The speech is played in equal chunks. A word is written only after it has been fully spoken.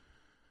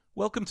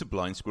Welcome to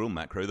Blind Squirrel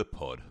Macro the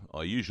Pod,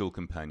 our usual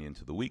companion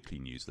to the weekly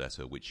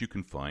newsletter, which you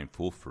can find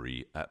for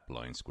free at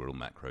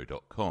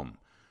blindsquirrelmacro.com.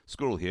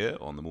 Squirrel here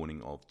on the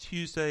morning of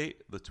Tuesday,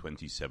 the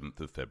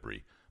 27th of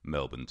February,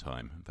 Melbourne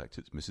time. In fact,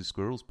 it's Mrs.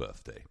 Squirrel's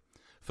birthday.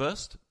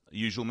 First, a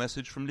usual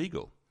message from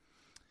legal.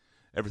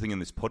 Everything in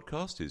this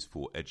podcast is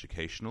for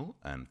educational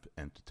and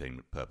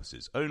entertainment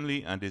purposes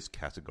only and is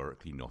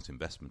categorically not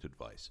investment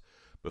advice.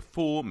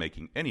 Before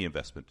making any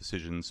investment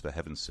decisions, for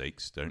heaven's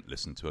sakes, don't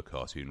listen to a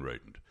cartoon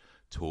rodent.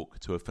 Talk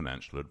to a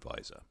financial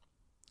advisor.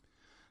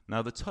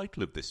 Now, the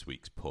title of this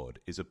week's pod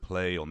is a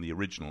play on the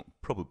original,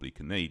 probably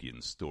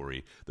Canadian,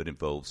 story that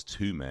involves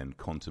two men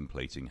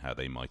contemplating how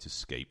they might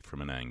escape from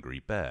an angry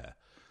bear.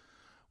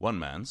 One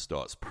man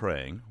starts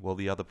praying while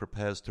the other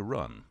prepares to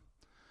run.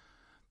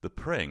 The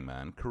praying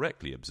man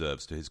correctly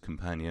observes to his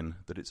companion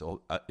that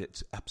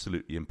it's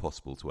absolutely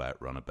impossible to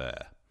outrun a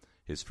bear.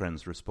 His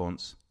friend's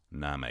response,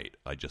 "Nah, mate,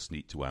 I just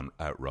need to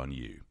outrun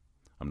you."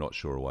 I'm not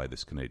sure why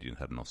this Canadian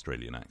had an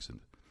Australian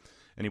accent.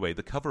 Anyway,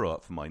 the cover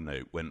art for my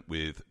note went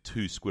with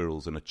two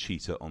squirrels and a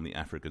cheetah on the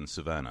African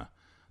savannah.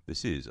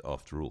 This is,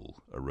 after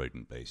all, a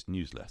rodent-based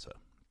newsletter.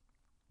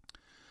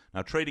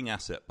 Now, trading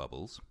asset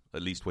bubbles,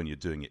 at least when you're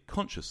doing it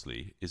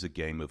consciously, is a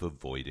game of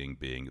avoiding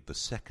being the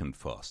second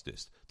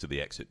fastest to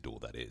the exit door,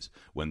 that is,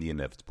 when the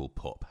inevitable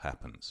pop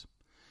happens.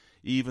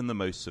 Even the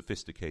most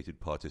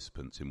sophisticated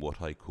participants in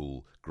what I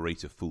call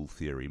greater fool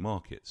theory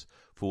markets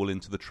fall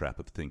into the trap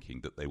of thinking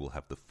that they will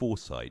have the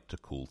foresight to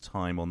call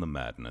time on the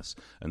madness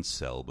and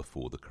sell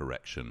before the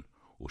correction,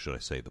 or should I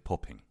say the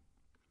popping.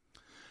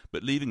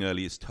 But leaving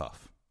early is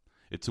tough.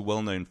 It's a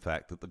well-known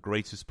fact that the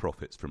greatest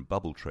profits from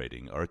bubble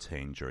trading are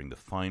attained during the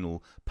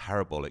final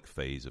parabolic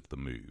phase of the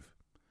move.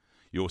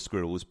 Your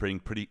squirrel was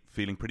feeling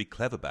pretty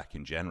clever back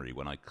in January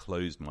when I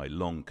closed my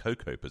long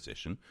cocoa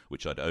position,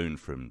 which I'd owned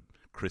from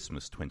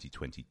Christmas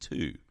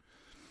 2022.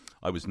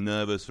 I was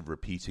nervous of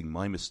repeating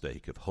my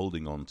mistake of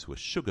holding on to a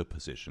sugar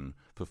position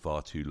for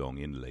far too long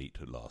in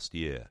late last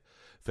year.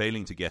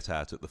 Failing to get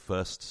out at the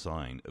first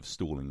sign of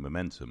stalling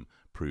momentum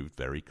proved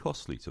very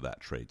costly to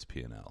that trade's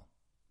P&L.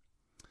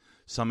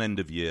 Some end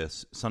of year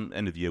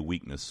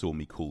weakness saw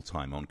me call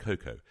time on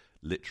cocoa,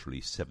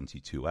 literally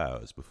 72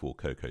 hours before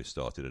cocoa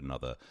started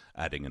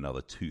adding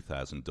another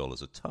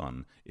 $2,000 a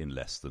ton in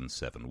less than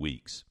 7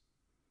 weeks.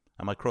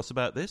 Am I cross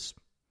about this?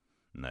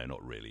 No,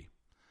 not really.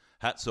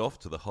 Hats off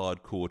to the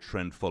hardcore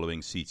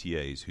trend-following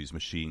CTAs whose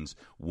machines,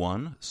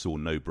 1, saw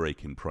no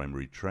break in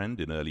primary trend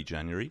in early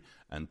January,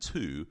 and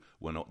 2,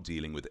 were not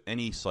dealing with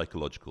any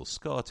psychological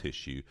scar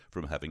tissue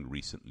from having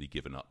recently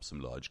given up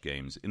some large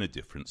gains in a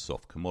different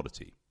soft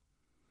commodity.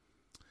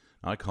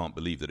 I can't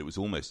believe that it was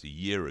almost a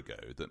year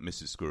ago that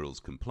Mrs. Squirrel's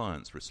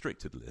compliance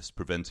restricted list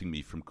preventing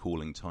me from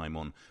calling time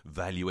on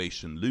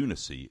valuation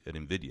lunacy at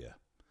Nvidia.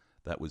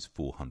 That was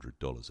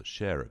 $400 a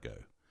share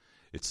ago.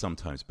 It's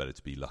sometimes better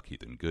to be lucky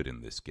than good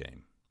in this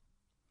game.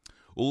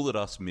 All that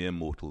us mere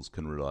mortals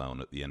can rely on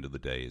at the end of the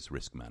day is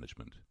risk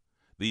management.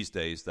 These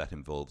days, that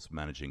involves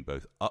managing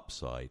both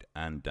upside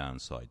and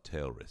downside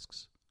tail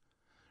risks.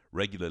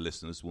 Regular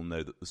listeners will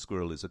know that the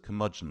squirrel is a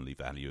curmudgeonly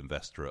value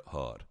investor at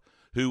heart.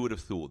 Who would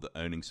have thought that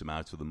owning some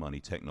out-of-the-money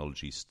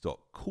technology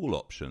stock call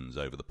options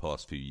over the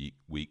past few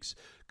weeks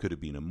could have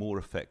been a more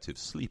effective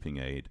sleeping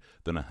aid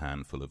than a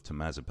handful of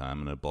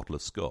temazepam and a bottle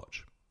of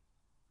scotch?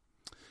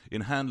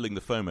 In handling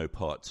the FOMO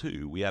Part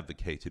 2, we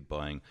advocated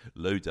buying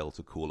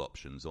low-delta call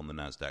options on the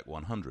Nasdaq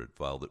 100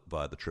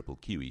 via the Triple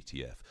Q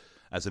ETF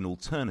as an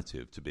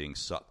alternative to being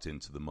sucked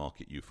into the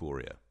market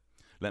euphoria.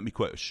 Let me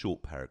quote a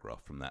short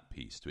paragraph from that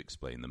piece to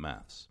explain the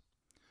maths.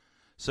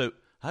 So,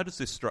 how does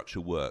this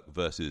structure work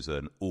versus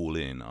an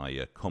all-in, i.e.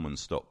 a common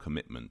stock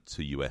commitment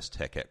to US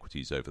tech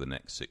equities over the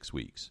next 6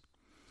 weeks?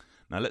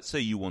 Now, let's say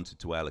you wanted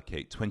to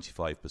allocate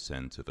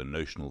 25% of a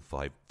notional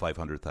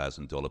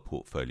 $500,000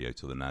 portfolio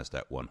to the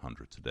Nasdaq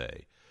 100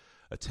 today.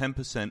 A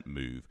 10%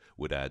 move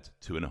would add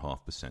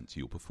 2.5% to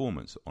your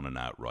performance on an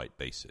outright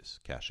basis,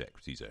 cash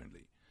equities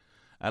only.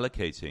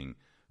 Allocating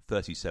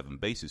 37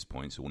 basis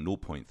points or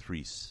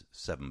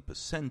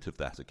 0.37% of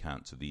that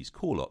account to these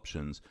call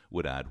options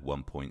would add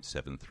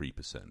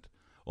 1.73%.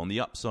 On the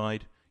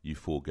upside, you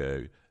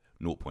forego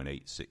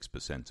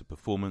 0.86% of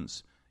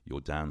performance.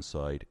 Your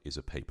downside is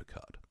a paper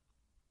cut.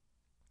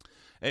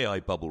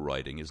 AI bubble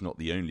riding is not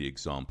the only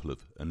example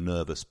of a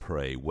nervous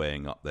prey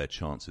weighing up their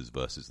chances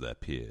versus their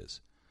peers.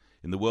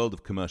 In the world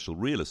of commercial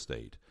real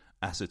estate,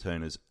 asset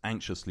owners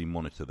anxiously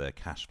monitor their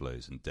cash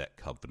flows and debt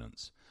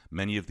covenants.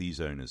 Many of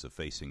these owners are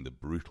facing the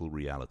brutal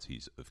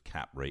realities of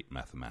cap rate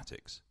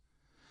mathematics.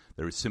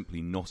 There is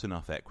simply not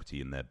enough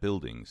equity in their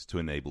buildings to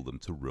enable them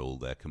to roll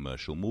their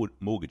commercial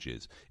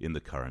mortgages in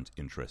the current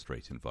interest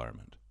rate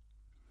environment.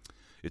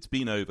 It's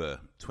been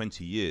over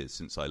 20 years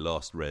since I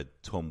last read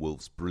Tom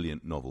Wolfe's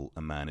brilliant novel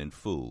A Man in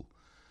Full.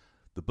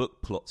 The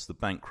book plots the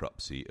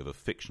bankruptcy of a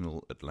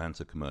fictional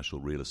Atlanta commercial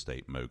real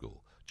estate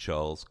mogul,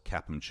 Charles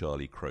Cap'n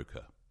Charlie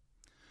Croker.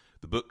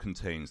 The book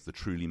contains the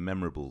truly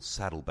memorable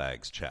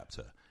Saddlebags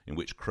chapter, in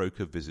which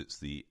Croker visits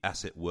the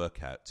asset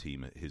workout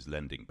team at his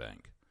lending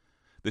bank.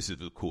 This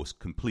is, of course,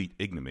 complete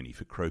ignominy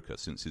for Croker,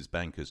 since his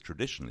bankers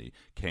traditionally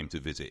came to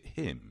visit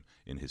him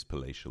in his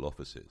palatial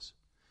offices.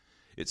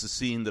 It's a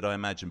scene that I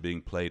imagine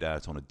being played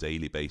out on a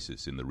daily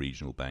basis in the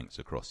regional banks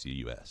across the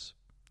US.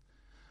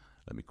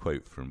 Let me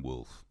quote from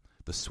Wolf.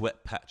 The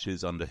sweat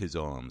patches under his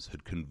arms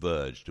had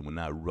converged and were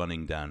now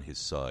running down his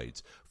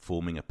sides,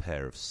 forming a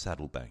pair of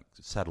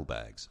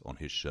saddlebags on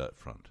his shirt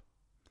front.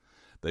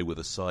 They were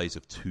the size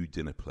of 2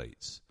 dinner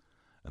plates,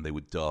 and they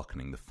were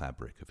darkening the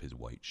fabric of his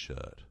white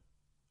shirt.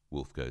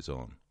 Wolf goes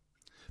on.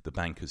 The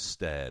bankers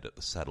stared at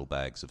the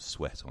saddlebags of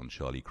sweat on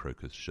Charlie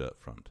Croker's shirt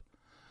front.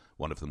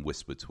 One of them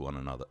whispered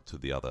to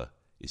the other,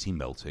 "Is he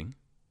melting?"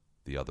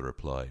 The other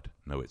replied,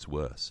 "No, it's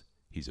worse.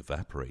 He's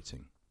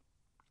evaporating."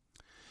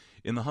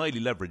 In the highly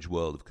leveraged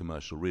world of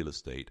commercial real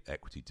estate,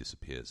 equity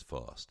disappears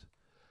fast.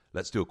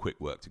 Let's do a quick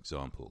worked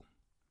example.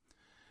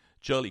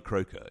 Charlie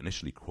Croker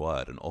initially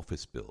acquired an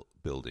office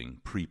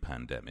building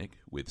pre-pandemic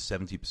with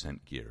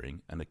 70%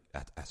 gearing and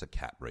at a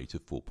cap rate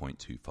of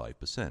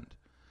 4.25%.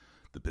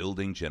 The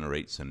building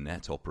generates a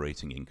net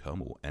operating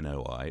income, or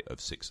NOI, of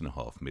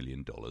 $6.5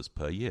 million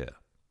per year.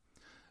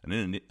 An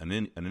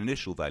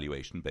initial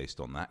valuation based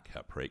on that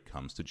cap rate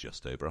comes to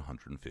just over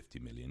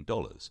 $150 million,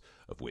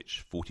 of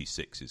which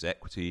 46 is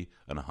equity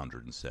and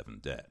 107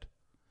 debt.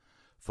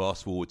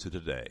 Fast forward to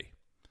today.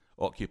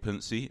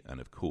 Occupancy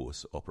and, of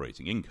course,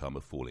 operating income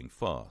are falling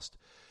fast.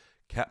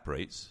 Cap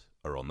rates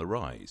are on the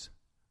rise.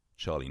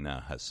 Charlie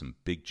now has some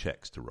big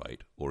checks to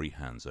write, or he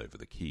hands over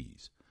the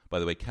keys. By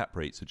the way, cap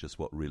rates are just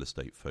what real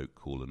estate folk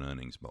call an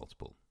earnings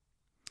multiple.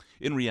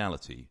 In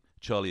reality,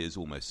 Charlie is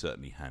almost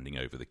certainly handing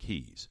over the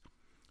keys.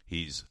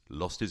 He's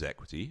lost his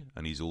equity,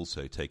 and he's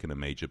also taken a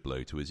major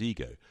blow to his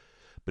ego.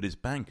 But his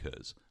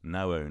bankers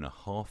now own a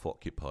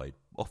half-occupied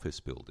office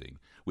building,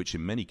 which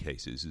in many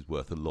cases is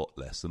worth a lot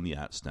less than the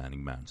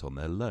outstanding amount on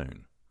their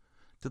loan.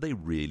 Do they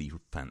really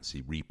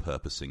fancy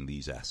repurposing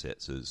these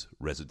assets as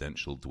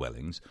residential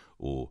dwellings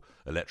or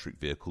electric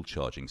vehicle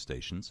charging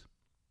stations?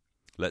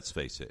 Let's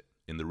face it,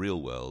 in the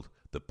real world,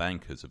 the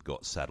bankers have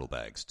got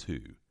saddlebags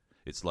too.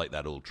 It's like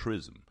that old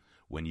truism.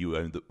 When you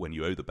owe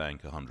the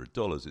bank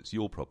 $100, it's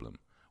your problem.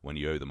 When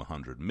you owe them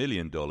 $100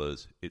 million,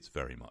 it's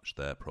very much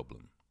their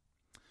problem.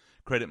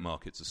 Credit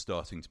markets are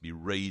starting to be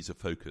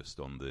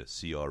razor-focused on the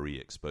CRE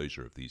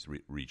exposure of these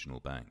regional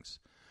banks.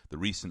 The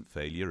recent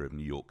failure of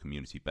New York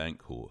Community Bank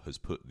Corp has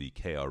put the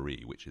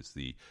KRE, which is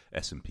the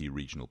S&P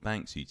Regional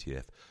Banks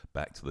ETF,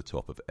 back to the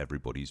top of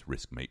everybody's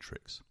risk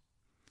matrix.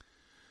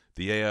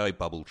 The AI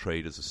bubble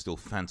traders are still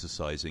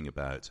fantasizing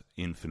about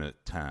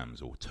infinite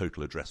TAMs, or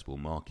total addressable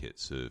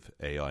markets, of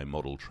AI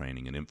model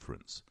training and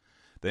inference.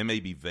 They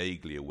may be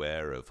vaguely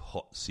aware of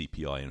hot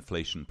CPI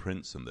inflation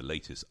prints and the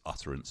latest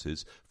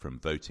utterances from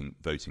voting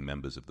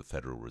members of the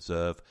Federal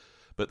Reserve,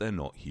 but they're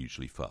not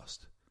hugely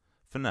fussed.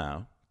 For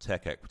now,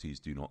 tech equities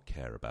do not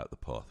care about the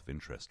path of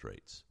interest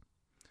rates.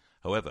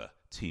 However,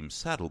 Team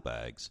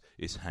Saddlebags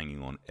is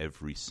hanging on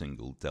every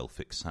single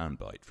Delphic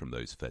soundbite from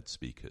those Fed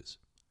speakers.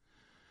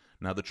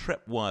 Now, the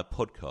Trepwire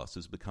podcast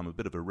has become a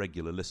bit of a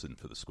regular listen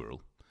for the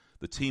squirrel.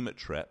 The team at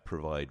TREP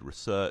provide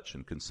research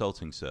and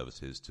consulting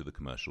services to the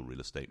commercial real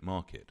estate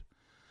market.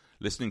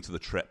 Listening to the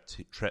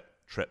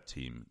TREP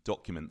team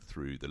document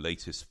through the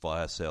latest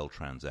fire sale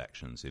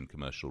transactions in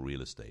commercial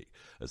real estate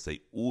as they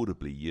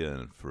audibly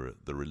yearn for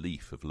the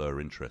relief of lower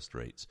interest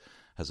rates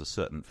has a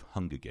certain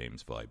Hunger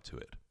Games vibe to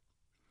it.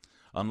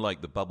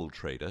 Unlike the bubble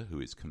trader who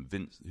is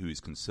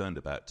concerned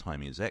about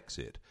timing his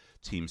exit,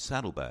 Team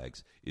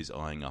Saddlebags is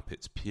eyeing up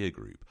its peer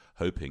group,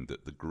 hoping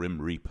that the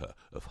grim reaper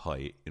of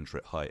high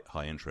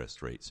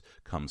interest rates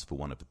comes for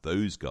one of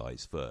those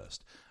guys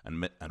first,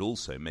 and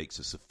also makes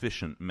a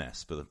sufficient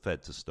mess for the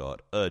Fed to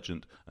start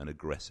urgent and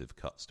aggressive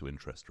cuts to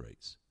interest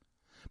rates.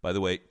 By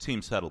the way,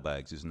 Team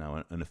Saddlebags is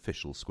now an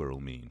official squirrel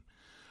meme.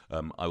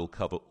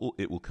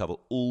 It will cover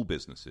all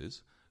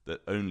businesses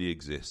that only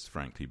exists,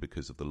 frankly,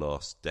 because of the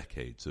last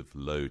decades of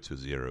low to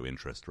zero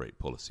interest rate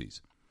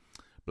policies.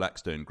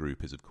 Blackstone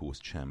Group is, of course,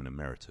 Chairman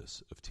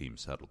Emeritus of Team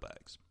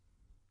Saddlebags.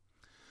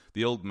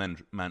 The old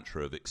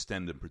mantra of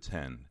extend and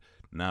pretend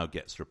now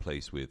gets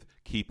replaced with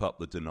keep up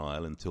the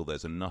denial until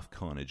there's enough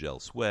carnage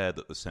elsewhere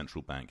that the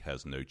central bank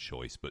has no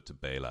choice but to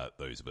bail out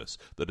those of us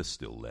that are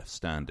still left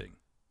standing.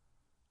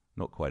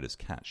 Not quite as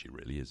catchy,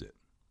 really, is it?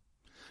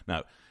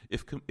 Now,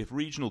 if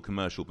regional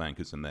commercial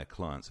bankers and their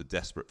clients are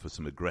desperate for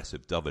some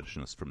aggressive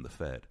dovishness from the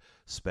Fed,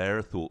 spare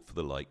a thought for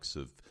the likes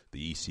of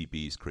the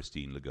ECB's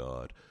Christine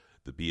Lagarde,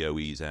 the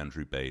BOE's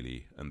Andrew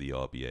Bailey, and the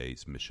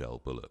RBA's Michelle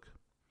Bullock.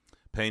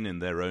 Pain in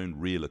their own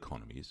real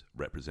economies,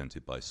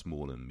 represented by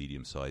small and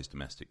medium-sized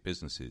domestic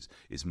businesses,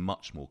 is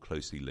much more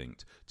closely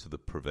linked to the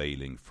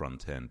prevailing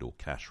front-end or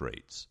cash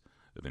rates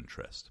of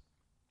interest.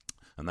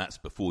 And that's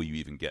before you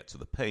even get to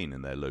the pain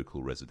in their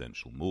local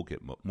residential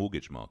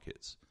mortgage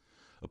markets.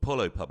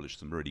 Apollo published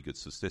some really good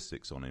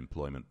statistics on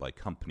employment by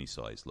company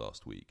size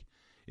last week.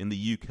 In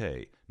the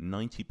UK,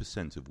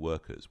 90% of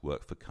workers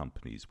work for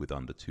companies with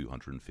under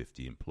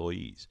 250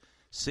 employees.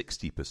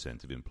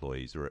 60% of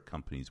employees are at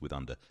companies with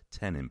under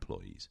 10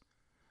 employees.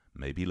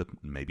 Maybe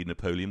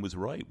Napoleon was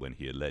right when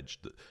he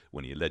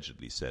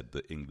allegedly said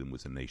that England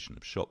was a nation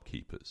of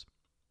shopkeepers.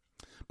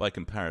 By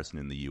comparison,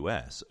 in the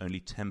US, only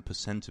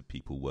 10% of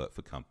people work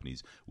for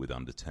companies with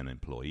under 10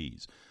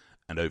 employees,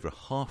 and over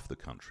half the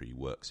country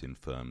works in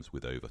firms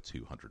with over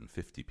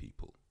 250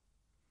 people.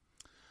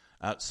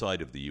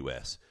 Outside of the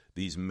US,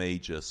 these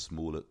major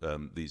small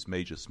and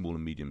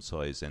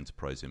medium-sized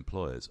enterprise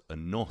employers are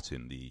not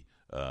in the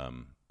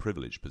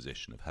privileged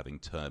position of having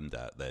termed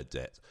out their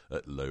debt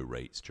at low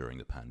rates during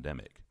the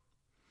pandemic.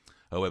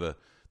 However,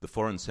 the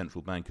foreign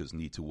central bankers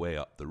need to weigh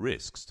up the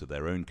risks to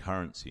their own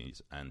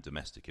currencies and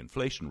domestic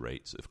inflation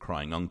rates of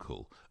crying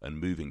uncle and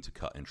moving to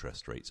cut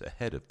interest rates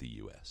ahead of the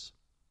US.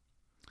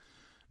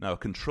 Now, a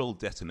controlled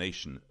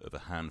detonation of a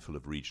handful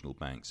of regional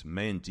banks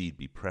may indeed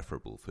be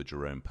preferable for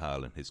Jerome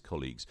Powell and his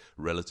colleagues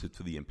relative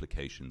to the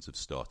implications of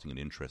starting an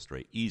interest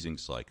rate easing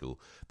cycle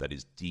that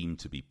is deemed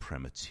to be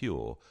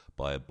premature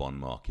by a bond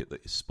market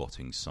that is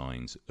spotting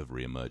signs of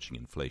re-emerging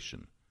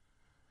inflation.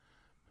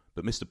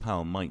 But Mr.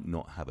 Powell might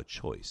not have a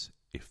choice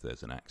if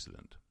there's an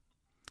accident.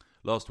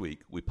 Last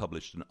week, we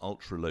published an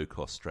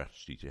ultra-low-cost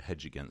strategy to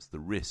hedge against the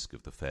risk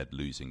of the Fed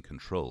losing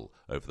control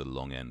over the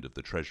long end of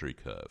the Treasury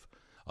curve,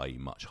 i.e.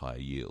 much higher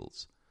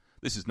yields.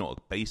 This is not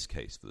a base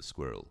case for the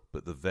squirrel,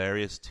 but the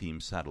various team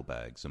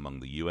saddlebags among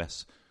the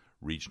US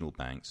regional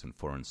banks and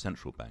foreign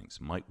central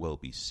banks might well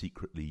be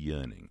secretly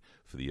yearning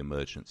for the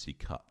emergency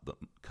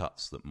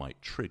cuts that might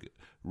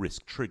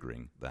risk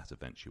triggering that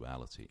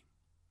eventuality.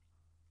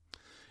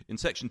 In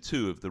section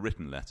 2 of the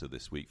written letter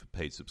this week for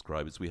paid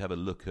subscribers, we have a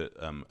look at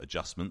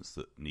adjustments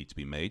that need to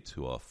be made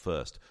to our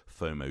first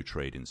FOMO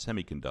trade in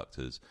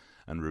semiconductors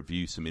and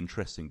review some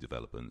interesting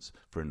developments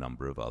for a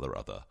number of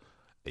other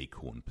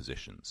acorn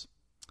positions.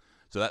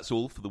 So that's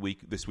all for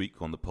this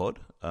week on the pod.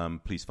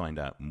 Please find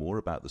out more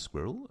about the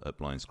squirrel at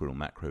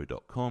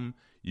blindsquirrelmacro.com.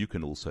 You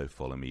can also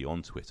follow me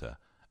on Twitter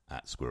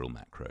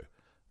 @squirrelmacro.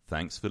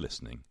 Thanks for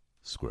listening.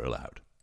 Squirrel out.